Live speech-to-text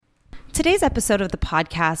Today's episode of the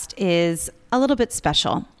podcast is a little bit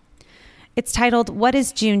special. It's titled, What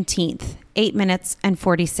is Juneteenth? 8 minutes and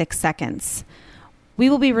 46 seconds. We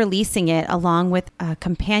will be releasing it along with a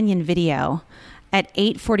companion video at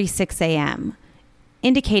 8:46 a.m.,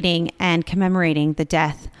 indicating and commemorating the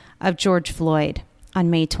death of George Floyd on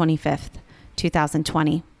May 25th,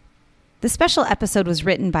 2020. The special episode was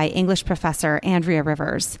written by English professor Andrea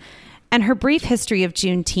Rivers, and her brief history of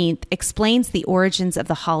Juneteenth explains the origins of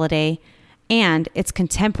the holiday and its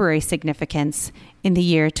contemporary significance in the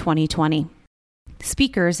year 2020.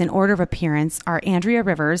 Speakers in order of appearance are Andrea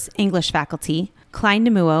Rivers, English faculty, Klein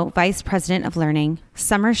Nemuo, Vice President of Learning,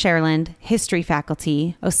 Summer Sherland, History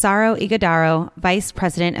faculty, Osaro Ighodaro, Vice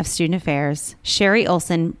President of Student Affairs, Sherry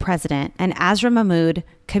Olson, President, and Azra Mahmood,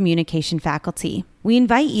 Communication faculty. We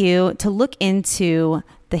invite you to look into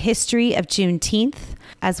the history of Juneteenth,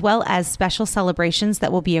 as well as special celebrations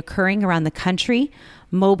that will be occurring around the country,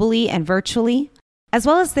 mobily and virtually, as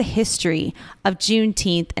well as the history of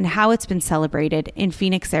Juneteenth and how it's been celebrated in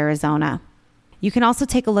Phoenix, Arizona. You can also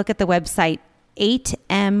take a look at the website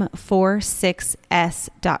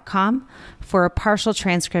 8m46s.com for a partial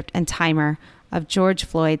transcript and timer of George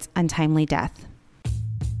Floyd's untimely death.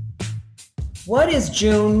 What is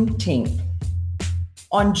Juneteenth?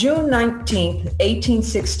 On June 19,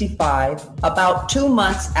 1865, about 2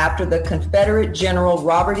 months after the Confederate General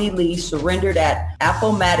Robert E. Lee surrendered at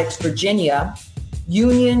Appomattox, Virginia,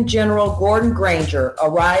 Union General Gordon Granger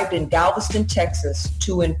arrived in Galveston, Texas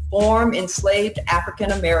to inform enslaved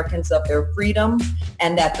African Americans of their freedom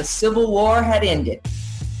and that the Civil War had ended.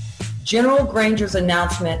 General Granger's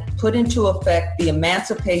announcement put into effect the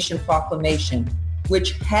Emancipation Proclamation,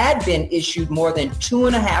 which had been issued more than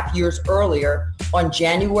 2.5 years earlier on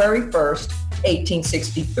January 1st,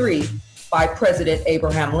 1863, by President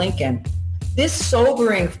Abraham Lincoln. This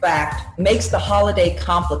sobering fact makes the holiday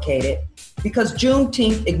complicated because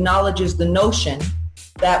Juneteenth acknowledges the notion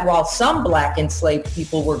that while some Black enslaved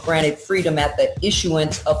people were granted freedom at the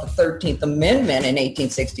issuance of the 13th Amendment in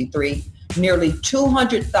 1863, nearly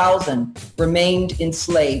 200,000 remained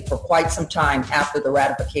enslaved for quite some time after the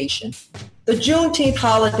ratification. The Juneteenth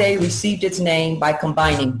holiday received its name by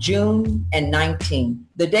combining June and 19.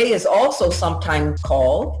 The day is also sometimes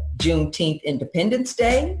called Juneteenth Independence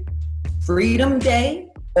Day, Freedom Day,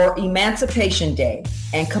 or Emancipation Day,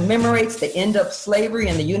 and commemorates the end of slavery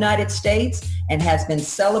in the United States and has been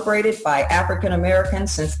celebrated by African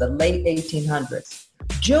Americans since the late 1800s.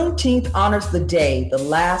 Juneteenth honors the day the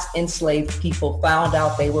last enslaved people found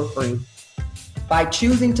out they were free. By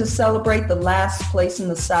choosing to celebrate the last place in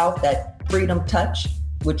the South that freedom touched,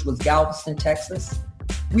 which was Galveston, Texas,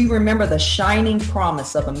 we remember the shining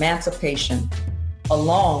promise of emancipation,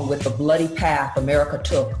 along with the bloody path America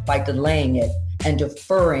took by delaying it and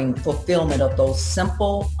deferring fulfillment of those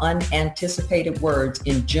simple, unanticipated words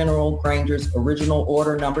in General Granger's original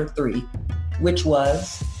order number 3, which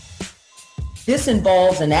was, "This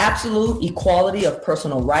involves an absolute equality of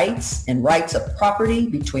personal rights and rights of property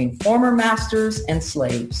between former masters and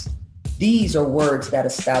slaves." These are words that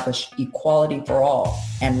establish equality for all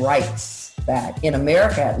and rights that, in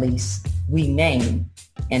America at least, we name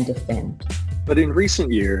and defend. But in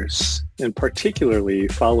recent years, and particularly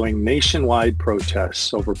following nationwide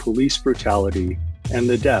protests over police brutality and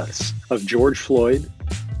the deaths of George Floyd,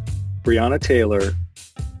 Breonna Taylor,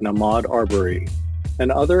 and Ahmaud Arbery,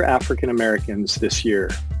 and other African Americans this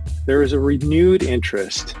year, there is a renewed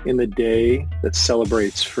interest in the day that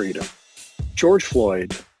celebrates freedom. George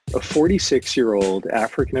Floyd, a 46-year-old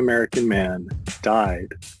African American man,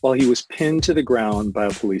 died while he was pinned to the ground by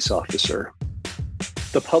a police officer.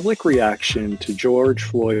 The public reaction to George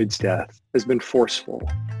Floyd's death has been forceful,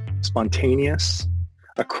 spontaneous,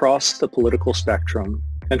 across the political spectrum,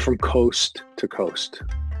 and from coast to coast.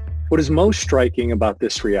 What is most striking about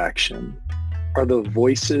this reaction are the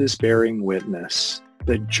voices bearing witness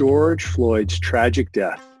that George Floyd's tragic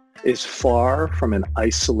death is far from an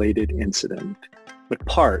isolated incident, but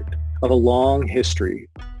part of a long history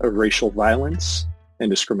of racial violence and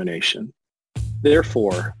discrimination.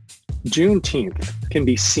 Therefore, Juneteenth can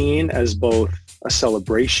be seen as both a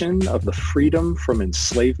celebration of the freedom from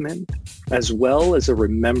enslavement, as well as a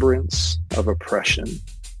remembrance of oppression.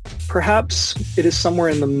 Perhaps it is somewhere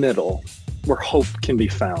in the middle where hope can be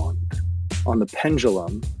found, on the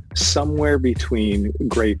pendulum somewhere between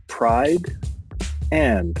great pride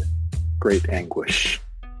and great anguish.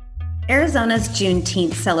 Arizona's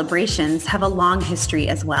Juneteenth celebrations have a long history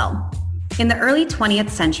as well. In the early 20th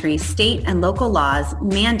century, state and local laws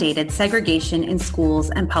mandated segregation in schools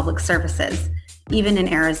and public services, even in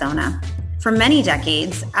Arizona. For many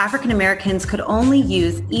decades, African Americans could only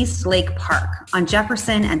use East Lake Park on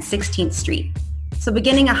Jefferson and 16th Street. So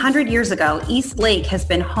beginning 100 years ago, East Lake has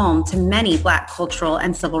been home to many Black cultural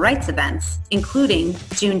and civil rights events, including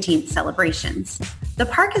Juneteenth celebrations. The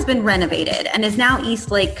park has been renovated and is now East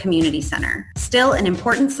Lake Community Center, still an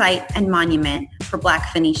important site and monument for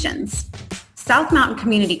Black Phoenicians. South Mountain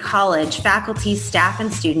Community College faculty, staff,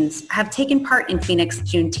 and students have taken part in Phoenix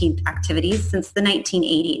Juneteenth activities since the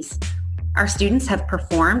 1980s. Our students have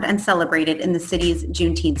performed and celebrated in the city's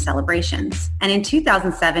Juneteenth celebrations, and in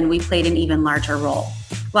 2007, we played an even larger role.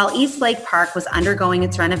 While East Lake Park was undergoing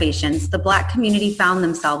its renovations, the Black community found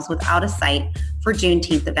themselves without a site for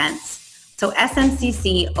Juneteenth events. So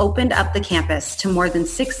SMCC opened up the campus to more than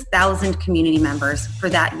 6,000 community members for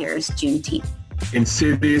that year's Juneteenth. In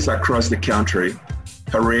cities across the country,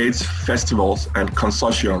 parades, festivals, and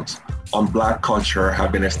consortiums on Black culture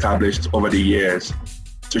have been established over the years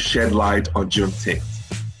to shed light on Juneteenth.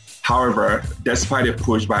 However, despite a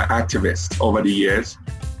push by activists over the years,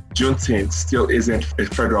 Juneteenth still isn't a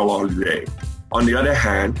federal holiday. On the other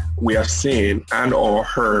hand, we have seen and or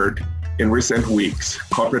heard in recent weeks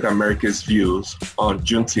corporate America's views on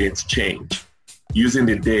Juneteenth change, using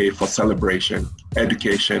the day for celebration,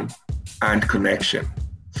 education, and connection.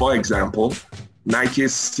 For example,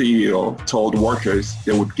 Nike's CEO told workers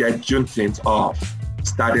they would get Juneteenth off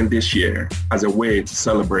starting this year as a way to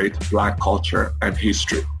celebrate Black culture and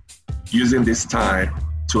history, using this time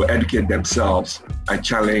to educate themselves and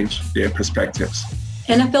challenge their perspectives.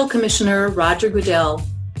 NFL Commissioner Roger Goodell,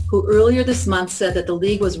 who earlier this month said that the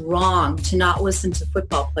league was wrong to not listen to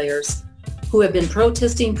football players who have been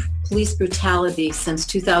protesting police brutality since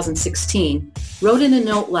 2016, wrote in a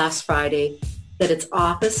note last Friday that its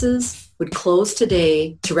offices would close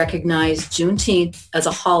today to recognize Juneteenth as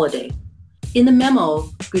a holiday. In the memo,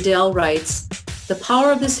 Goodell writes, "The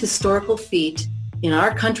power of this historical feat in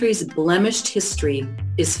our country's blemished history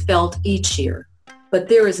is felt each year. But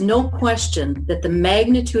there is no question that the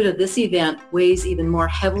magnitude of this event weighs even more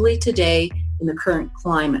heavily today in the current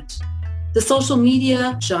climate." The social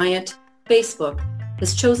media giant Facebook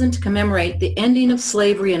has chosen to commemorate the ending of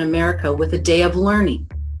slavery in America with a day of learning.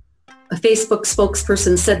 A Facebook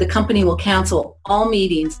spokesperson said the company will cancel all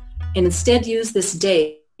meetings and instead use this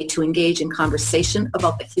day to engage in conversation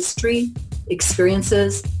about the history,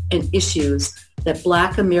 experiences, and issues that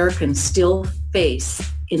Black Americans still face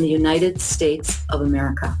in the United States of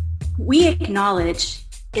America. We acknowledge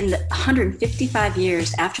in the 155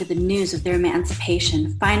 years after the news of their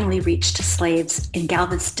emancipation finally reached slaves in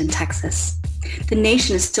Galveston, Texas, the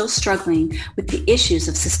nation is still struggling with the issues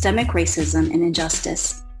of systemic racism and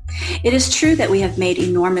injustice. It is true that we have made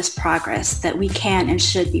enormous progress that we can and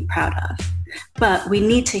should be proud of. But we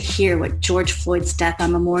need to hear what George Floyd's death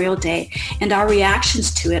on Memorial Day and our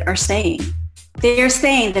reactions to it are saying. They are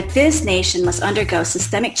saying that this nation must undergo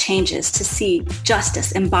systemic changes to see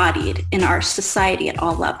justice embodied in our society at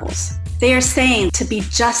all levels. They are saying to be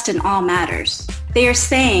just in all matters. They are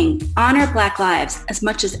saying honor Black lives as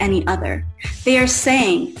much as any other. They are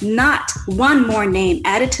saying not one more name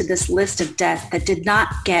added to this list of deaths that did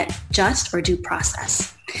not get just or due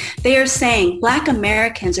process. They are saying Black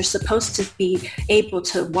Americans are supposed to be able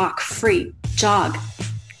to walk free, jog,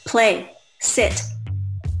 play, sit,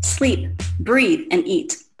 sleep, breathe, and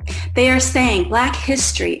eat. They are saying Black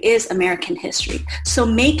history is American history, so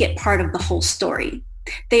make it part of the whole story.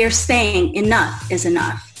 They are saying enough is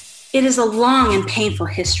enough. It is a long and painful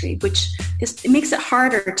history, it makes it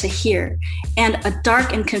harder to hear, and a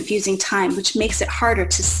dark and confusing time, which makes it harder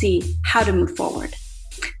to see how to move forward.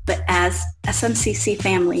 But as SMCC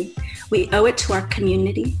family, we owe it to our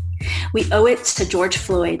community. We owe it to George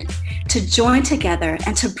Floyd to join together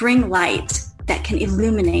and to bring light that can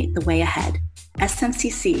illuminate the way ahead.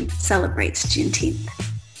 SMCC celebrates Juneteenth.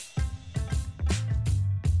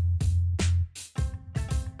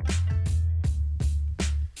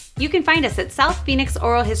 You can find us at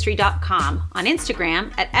southphoenixoralhistory.com, on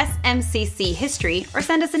Instagram at SMCC History, or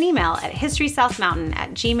send us an email at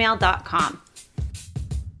historysouthmountain@gmail.com.